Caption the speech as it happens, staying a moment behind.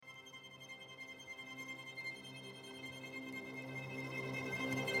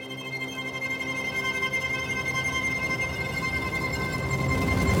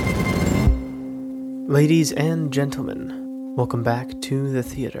Ladies and gentlemen, welcome back to the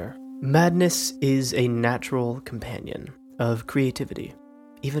theater. Madness is a natural companion of creativity,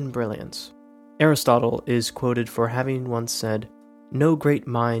 even brilliance. Aristotle is quoted for having once said, "No great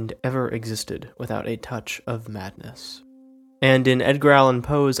mind ever existed without a touch of madness." And in Edgar Allan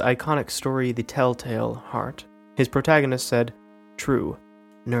Poe's iconic story, The Telltale Heart, his protagonist said, "True,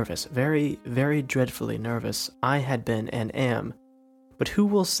 nervous, very, very dreadfully nervous, I had been and am, but who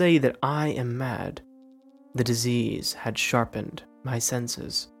will say that I am mad? The disease had sharpened my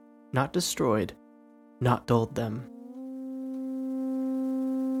senses, not destroyed, not dulled them."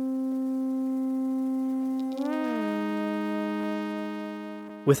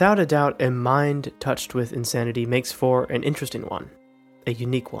 Without a doubt, a mind touched with insanity makes for an interesting one, a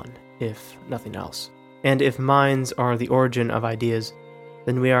unique one, if nothing else. And if minds are the origin of ideas,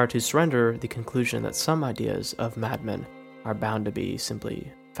 then we are to surrender the conclusion that some ideas of madmen are bound to be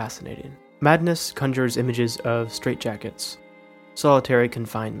simply fascinating. Madness conjures images of straitjackets, solitary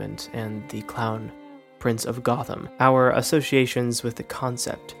confinement, and the clown prince of Gotham. Our associations with the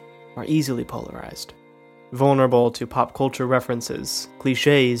concept are easily polarized, vulnerable to pop culture references,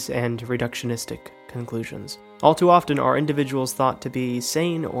 cliches, and reductionistic conclusions. All too often are individuals thought to be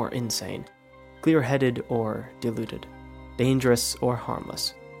sane or insane, clear-headed or deluded, dangerous or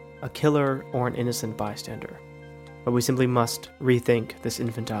harmless, a killer or an innocent bystander. But we simply must rethink this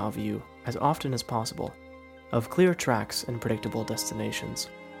infantile view as often as possible of clear tracks and predictable destinations.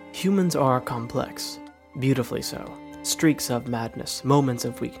 Humans are complex, beautifully so. Streaks of madness, moments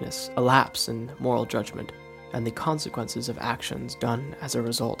of weakness, a lapse in moral judgment, and the consequences of actions done as a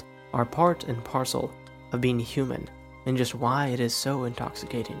result are part and parcel of being human, and just why it is so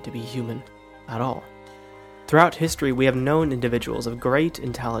intoxicating to be human at all. Throughout history, we have known individuals of great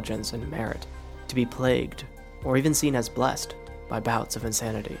intelligence and merit to be plagued, or even seen as blessed, by bouts of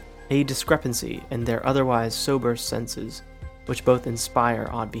insanity, a discrepancy in their otherwise sober senses, which both inspire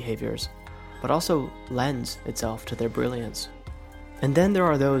odd behaviors, but also lends itself to their brilliance. And then there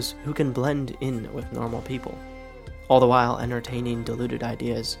are those who can blend in with normal people, all the while entertaining deluded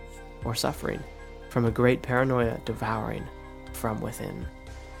ideas or suffering from a great paranoia devouring from within.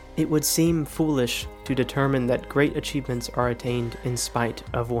 It would seem foolish to determine that great achievements are attained in spite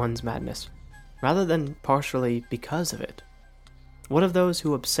of one's madness, rather than partially because of it. What of those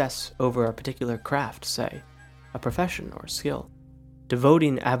who obsess over a particular craft, say, a profession or skill,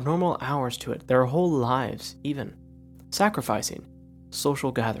 devoting abnormal hours to it, their whole lives even, sacrificing social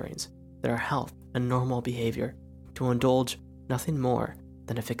gatherings, their health and normal behavior to indulge nothing more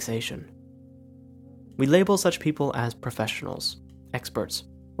than a fixation? We label such people as professionals, experts,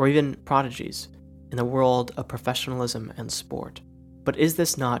 or even prodigies in the world of professionalism and sport. But is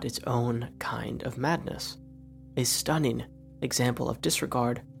this not its own kind of madness? A stunning example of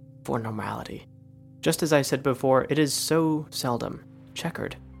disregard for normality. Just as I said before, it is so seldom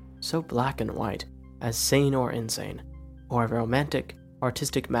checkered, so black and white, as sane or insane, or a romantic,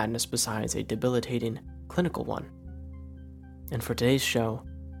 artistic madness besides a debilitating, clinical one. And for today's show,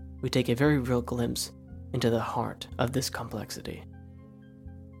 we take a very real glimpse into the heart of this complexity.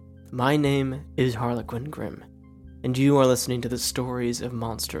 My name is Harlequin Grimm, and you are listening to the stories of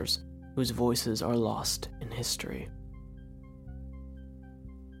monsters whose voices are lost in history.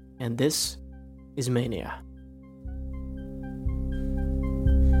 And this is Mania.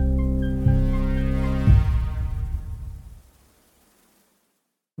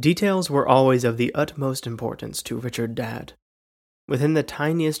 Details were always of the utmost importance to Richard Dadd. Within the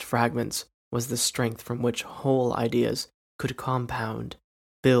tiniest fragments was the strength from which whole ideas could compound,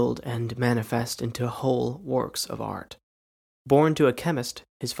 build, and manifest into whole works of art. Born to a chemist,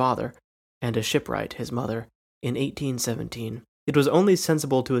 his father, and a shipwright, his mother, in 1817, it was only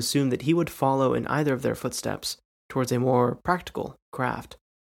sensible to assume that he would follow in either of their footsteps towards a more practical craft.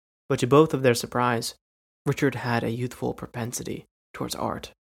 But to both of their surprise, Richard had a youthful propensity towards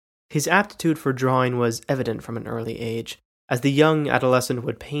art. His aptitude for drawing was evident from an early age, as the young adolescent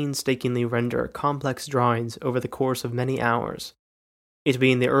would painstakingly render complex drawings over the course of many hours. It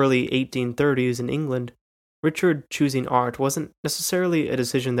being the early 1830s in England, Richard choosing art wasn't necessarily a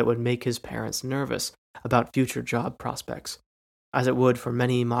decision that would make his parents nervous about future job prospects, as it would for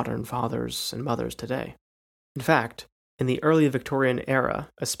many modern fathers and mothers today. In fact, in the early Victorian era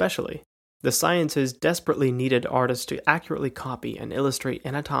especially, the sciences desperately needed artists to accurately copy and illustrate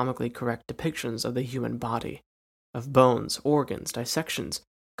anatomically correct depictions of the human body, of bones, organs, dissections,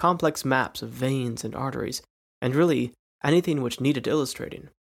 complex maps of veins and arteries, and really anything which needed illustrating.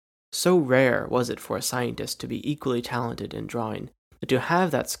 So rare was it for a scientist to be equally talented in drawing that to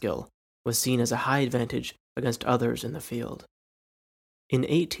have that skill was seen as a high advantage against others in the field. In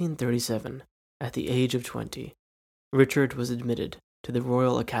 1837, at the age of 20, Richard was admitted to the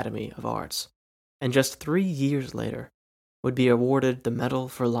Royal Academy of Arts, and just 3 years later would be awarded the Medal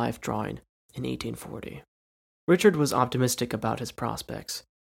for Life Drawing in 1840. Richard was optimistic about his prospects.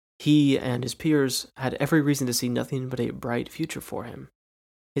 He and his peers had every reason to see nothing but a bright future for him.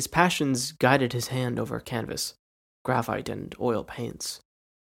 His passions guided his hand over canvas, graphite, and oil paints.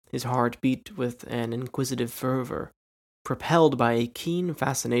 His heart beat with an inquisitive fervor, propelled by a keen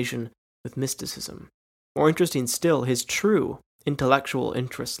fascination with mysticism. More interesting still, his true intellectual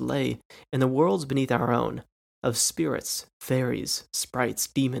interests lay in the worlds beneath our own, of spirits, fairies, sprites,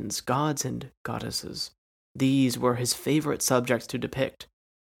 demons, gods, and goddesses. These were his favorite subjects to depict,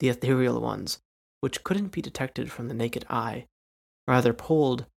 the ethereal ones, which couldn't be detected from the naked eye, rather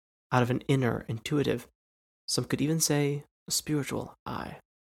pulled out of an inner, intuitive, some could even say a spiritual eye.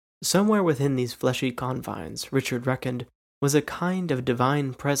 Somewhere within these fleshy confines, Richard reckoned, was a kind of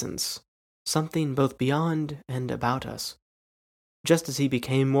divine presence, something both beyond and about us. Just as he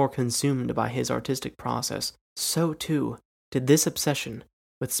became more consumed by his artistic process, so too did this obsession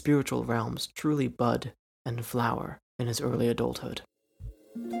with spiritual realms truly bud and flower in his early adulthood.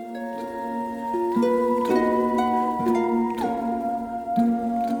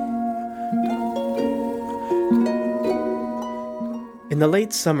 In the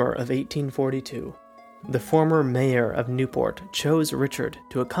late summer of 1842, the former mayor of Newport chose Richard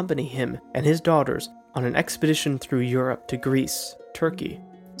to accompany him and his daughters on an expedition through Europe to Greece, Turkey,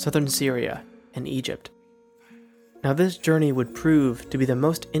 southern Syria, and Egypt. Now this journey would prove to be the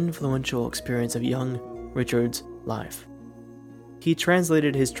most influential experience of young Richard's life. He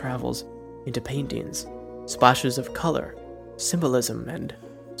translated his travels into paintings, splashes of color, symbolism, and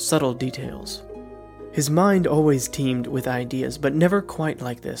subtle details. His mind always teemed with ideas, but never quite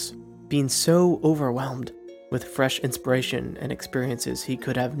like this, being so overwhelmed with fresh inspiration and experiences he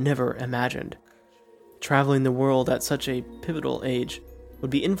could have never imagined. Traveling the world at such a pivotal age would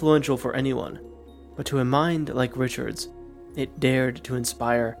be influential for anyone, but to a mind like Richard's, it dared to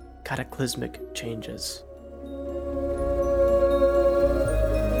inspire cataclysmic changes.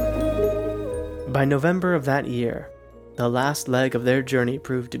 By November of that year, the last leg of their journey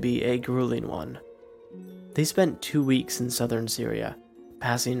proved to be a grueling one. They spent 2 weeks in southern Syria,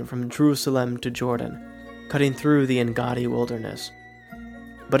 passing from Jerusalem to Jordan, cutting through the Engaddi wilderness.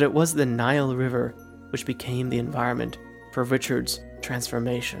 But it was the Nile River which became the environment for Richard's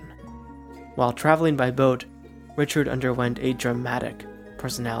transformation. While traveling by boat, Richard underwent a dramatic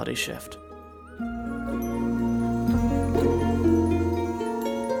personality shift.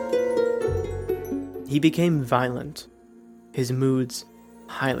 He became violent, his moods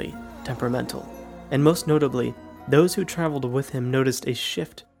highly temperamental, and most notably, those who traveled with him noticed a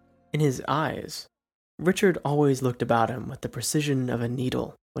shift in his eyes. Richard always looked about him with the precision of a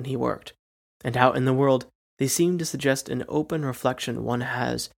needle when he worked, and out in the world they seemed to suggest an open reflection one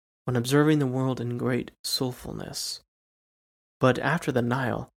has when observing the world in great soulfulness. But after the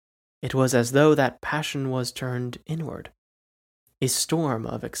Nile, it was as though that passion was turned inward, a storm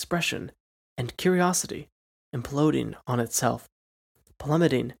of expression and curiosity imploding on itself,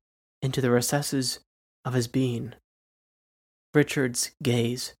 plummeting into the recesses of his being. Richard's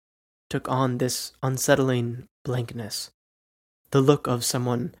gaze took on this unsettling blankness, the look of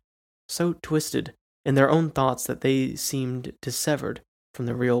someone so twisted in their own thoughts that they seemed dissevered from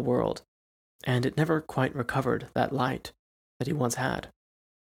the real world, and it never quite recovered that light that he once had.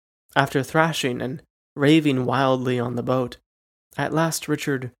 After thrashing and raving wildly on the boat, at last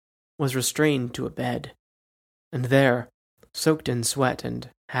Richard was restrained to a bed, and there, soaked in sweat and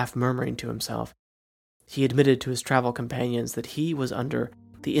half murmuring to himself, he admitted to his travel companions that he was under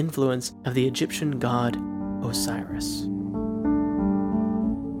the influence of the Egyptian god Osiris.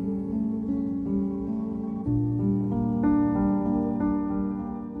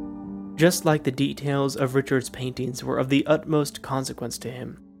 Just like the details of Richard's paintings were of the utmost consequence to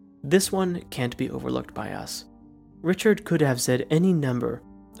him, this one can't be overlooked by us. Richard could have said any number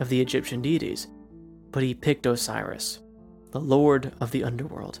of the Egyptian deities, but he picked Osiris, the lord of the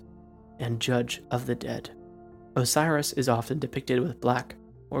underworld and judge of the dead. Osiris is often depicted with black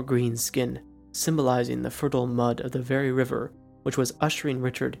or green skin, symbolizing the fertile mud of the very river which was ushering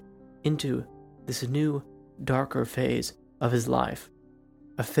Richard into this new, darker phase of his life,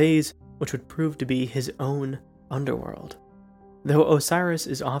 a phase which would prove to be his own underworld. Though Osiris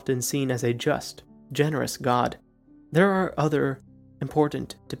is often seen as a just, generous god, there are other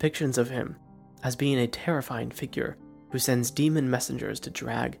important depictions of him as being a terrifying figure who sends demon messengers to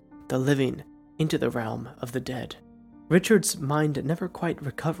drag the living into the realm of the dead. Richard's mind never quite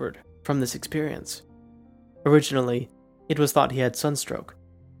recovered from this experience. Originally, it was thought he had sunstroke,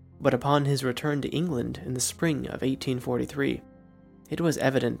 But upon his return to England in the spring of 1843, it was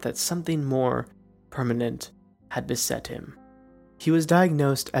evident that something more permanent had beset him. He was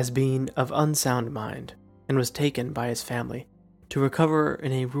diagnosed as being of unsound mind and was taken by his family to recover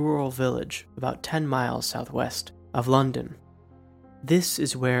in a rural village about 10 miles southwest of London. This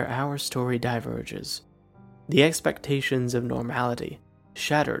is where our story diverges. The expectations of normality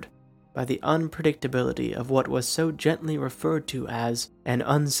shattered by the unpredictability of what was so gently referred to as an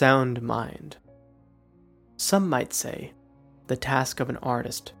unsound mind. Some might say the task of an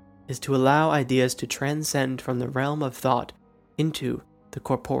artist is to allow ideas to transcend from the realm of thought into the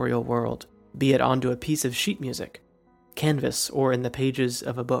corporeal world, be it onto a piece of sheet music, canvas, or in the pages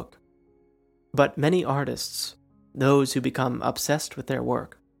of a book. But many artists, those who become obsessed with their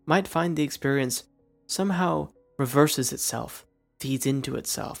work, might find the experience somehow reverses itself, feeds into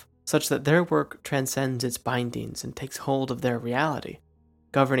itself, such that their work transcends its bindings and takes hold of their reality,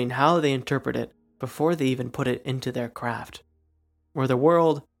 governing how they interpret it before they even put it into their craft. Where the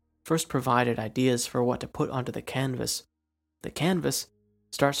world first provided ideas for what to put onto the canvas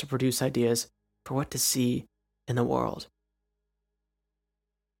starts to produce ideas for what to see in the world.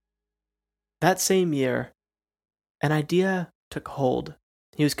 That same year, an idea took hold.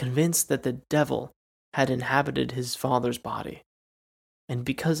 He was convinced that the devil had inhabited his father's body. And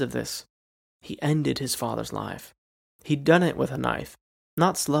because of this, he ended his father's life. He'd done it with a knife,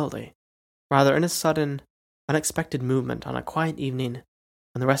 not slowly, rather in a sudden, unexpected movement on a quiet evening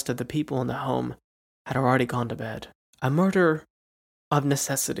when the rest of the people in the home had already gone to bed. A murder of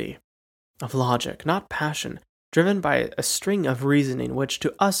necessity, of logic, not passion, driven by a string of reasoning which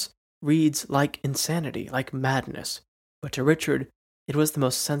to us reads like insanity, like madness. But to Richard, it was the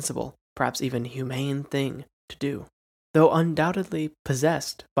most sensible, perhaps even humane thing to do. Though undoubtedly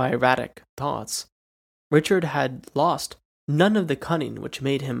possessed by erratic thoughts, Richard had lost none of the cunning which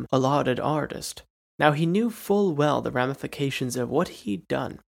made him a lauded artist. Now he knew full well the ramifications of what he'd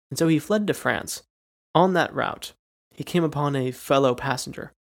done, and so he fled to France. On that route, he came upon a fellow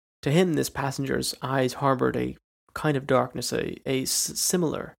passenger. To him, this passenger's eyes harbored a kind of darkness, a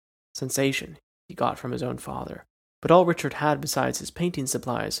similar sensation he got from his own father. But all Richard had besides his painting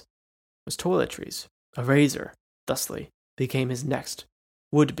supplies was toiletries. A razor, thusly, became his next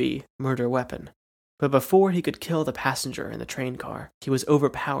would-be murder weapon. But before he could kill the passenger in the train car, he was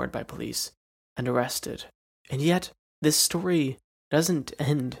overpowered by police and arrested. And yet, this story doesn't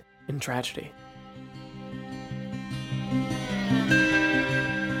end in tragedy.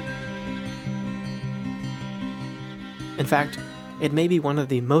 In fact, it may be one of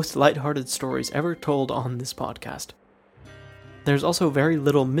the most lighthearted stories ever told on this podcast. There's also very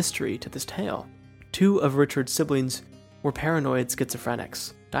little mystery to this tale. 2 of Richard's siblings were paranoid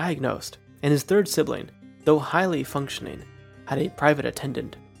schizophrenics, diagnosed, and his third sibling, though highly functioning, had a private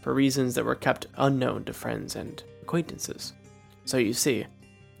attendant for reasons that were kept unknown to friends and acquaintances. So you see,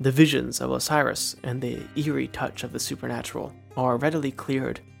 the visions of Osiris and the eerie touch of the supernatural are readily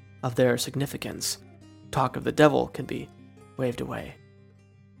cleared of their significance. Talk of the devil can be waved away.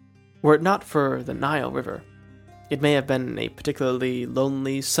 Were it not for the Nile River, it may have been a particularly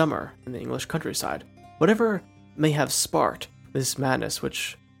lonely summer in the English countryside. Whatever may have sparked this madness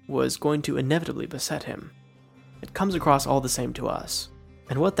which was going to inevitably beset him, it comes across all the same to us.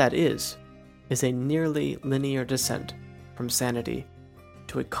 And what that is a nearly linear descent from sanity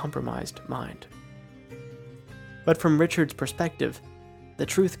to a compromised mind. But from Richard's perspective, the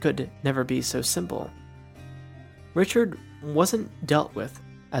truth could never be so simple. Richard wasn't dealt with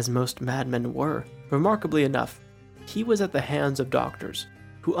as most madmen were. Remarkably enough, he was at the hands of doctors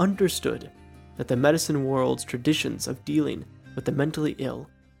who understood that the medicine world's traditions of dealing with the mentally ill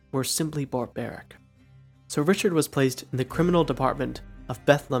were simply barbaric. So Richard was placed in the criminal department of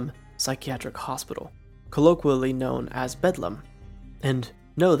Bethlehem Psychiatric Hospital, colloquially known as Bedlam. And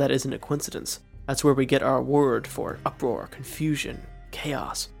no, that isn't a coincidence. That's where we get our word for uproar, confusion,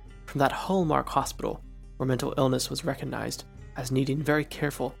 chaos, from that hallmark hospital where mental illness was recognized as needing very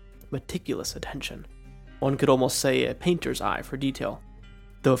careful, meticulous attention. One could almost say a painter's eye for detail.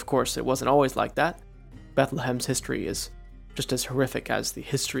 Though of course it wasn't always like that. Bethlehem's history is just as horrific as the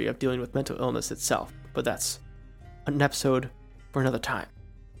history of dealing with mental illness itself, but that's an episode for another time.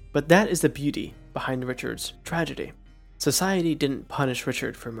 But that is the beauty behind Richard's tragedy. Society didn't punish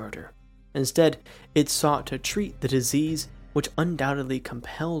Richard for murder. Instead, it sought to treat the disease which undoubtedly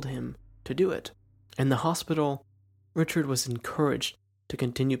compelled him to do it. In the hospital, Richard was encouraged to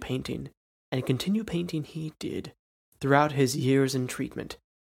continue painting, and continue painting he did. Throughout his years in treatment,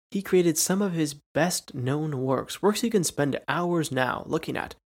 he created some of his best-known works you can spend hours now looking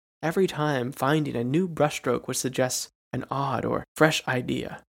at, every time finding a new brushstroke which suggests an odd or fresh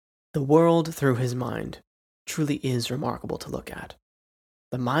idea. The world through his mind truly is remarkable to look at.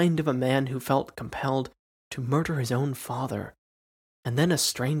 The mind of a man who felt compelled to murder his own father, and then a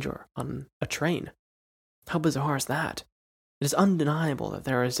stranger on a train. How bizarre is that? It is undeniable that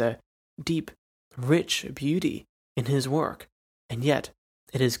there is a deep, rich beauty in his work, and yet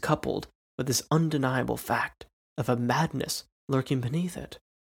it is coupled with this undeniable fact of a madness lurking beneath it.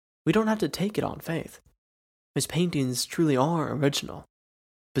 We don't have to take it on faith. His paintings truly are original,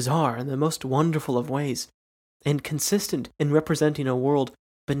 bizarre in the most wonderful of ways, and consistent in representing a world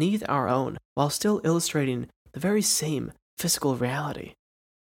beneath our own, while still illustrating the very same physical reality.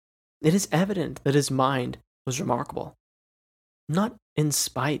 It is evident that his mind was remarkable, not in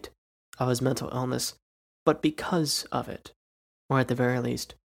spite of his mental illness, but because of it, or at the very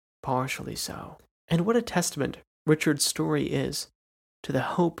least, partially so. And what a testament Richard's story is to the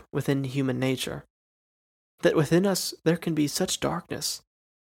hope within human nature, that within us there can be such darkness,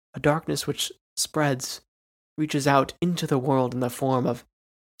 a darkness which spreads, reaches out into the world in the form of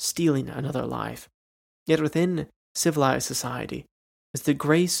stealing another life. Yet within civilized society is the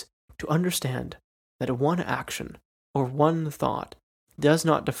grace to understand that one action or one thought does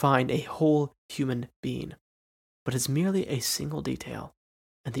not define a whole human being, but is merely a single detail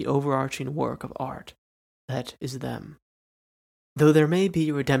and the overarching work of art that is them. Though there may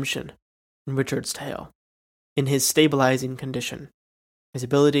be redemption in Richard's tale, in his stabilizing condition, his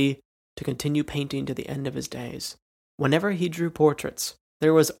ability to continue painting to the end of his days, whenever he drew portraits,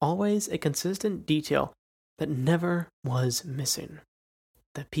 there was always a consistent detail that never was missing.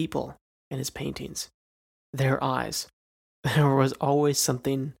 The people in his paintings, their eyes, there was always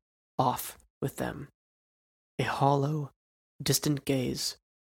something off with them. A hollow, distant gaze,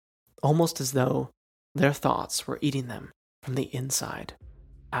 almost as though their thoughts were eating them from the inside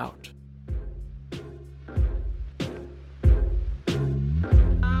out.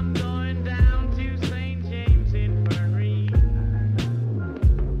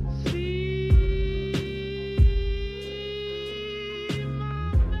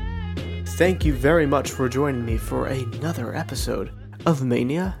 Thank you very much for joining me for another episode of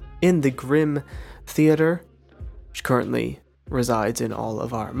Mania in the Grimm Theater, which currently resides in all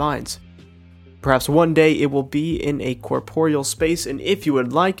of our minds. Perhaps one day it will be in a corporeal space, and if you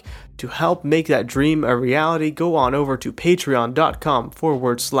would like to help make that dream a reality, go on over to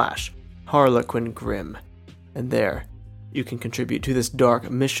patreon.com/Harlequin Grimm, and there you can contribute to this dark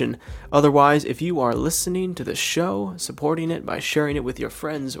mission. Otherwise, if you are listening to the show, supporting it by sharing it with your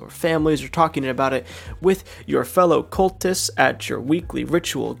friends or families, or talking about it with your fellow cultists at your weekly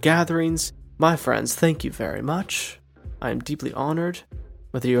ritual gatherings, my friends, thank you very much. I am deeply honored.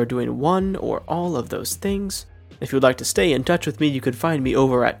 Whether you are doing one or all of those things, if you would like to stay in touch with me, you can find me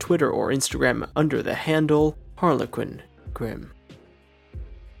over at Twitter or Instagram under the handle Harlequin Grimm.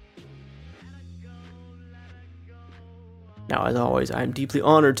 Now, as always, I am deeply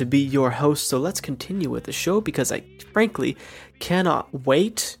honored to be your host, so let's continue with the show because I frankly cannot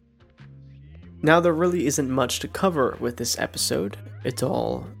wait. Now, there really isn't much to cover with this episode. It's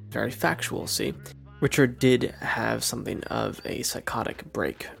all very factual, see? Richard did have something of a psychotic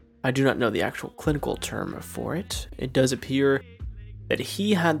break. I do not know the actual clinical term for it. It does appear that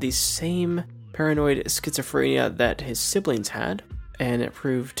he had the same paranoid schizophrenia that his siblings had, and it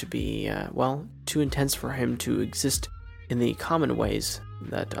proved to be, too intense for him to exist in the common ways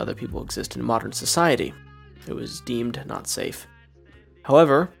that other people exist in modern society. It was deemed not safe.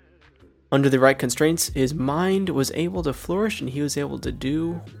 However, under the right constraints, his mind was able to flourish and he was able to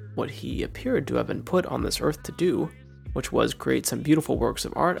do what he appeared to have been put on this earth to do, which was create some beautiful works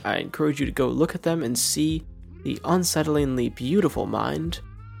of art. I encourage you to go look at them and see the unsettlingly beautiful mind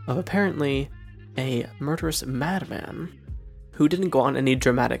of apparently a murderous madman who didn't go on any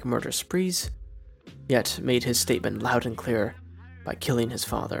dramatic murder sprees, yet made his statement loud and clear by killing his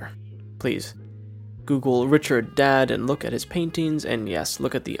father. Please, Google Richard Dad and look at his paintings, and yes,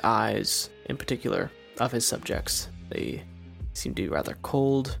 look at the eyes, in particular, of his subjects. They seem to be rather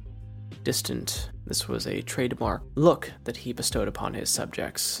cold, distant. This was a trademark look that he bestowed upon his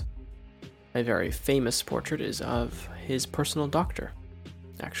subjects. A very famous portrait is of his personal doctor,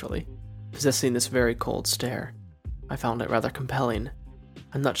 actually, possessing this very cold stare. I found it rather compelling.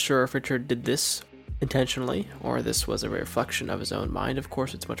 I'm not sure if Richard did this intentionally, or this was a reflection of his own mind. Of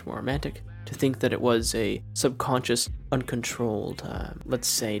course, it's much more romantic to think that it was a subconscious, uncontrolled,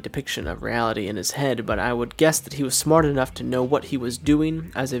 depiction of reality in his head, but I would guess that he was smart enough to know what he was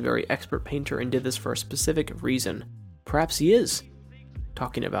doing as a very expert painter and did this for a specific reason. Perhaps he is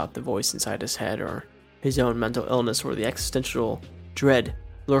talking about the voice inside his head, or his own mental illness, or the existential dread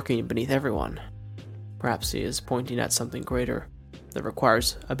lurking beneath everyone. Perhaps he is pointing at something greater that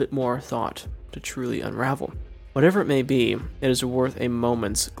requires a bit more thought to truly unravel. Whatever it may be, it is worth a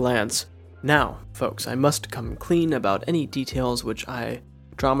moment's glance. Now, folks, I must come clean about any details which I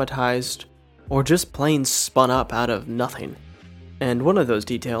dramatized or just plain spun up out of nothing. And one of those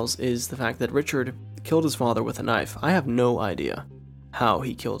details is the fact that Richard killed his father with a knife. I have no idea how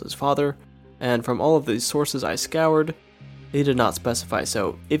he killed his father, and from all of these sources I scoured, they did not specify.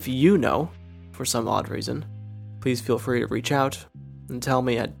 So if you know, for some odd reason, please feel free to reach out and tell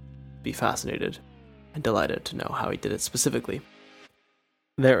me. I'd be fascinated and delighted to know how he did it specifically.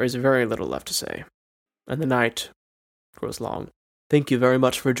 There is very little left to say, and the night grows long. Thank you very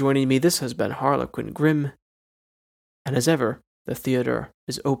much for joining me. This has been Harlequin Grimm, and as ever, the theater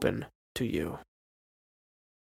is open to you.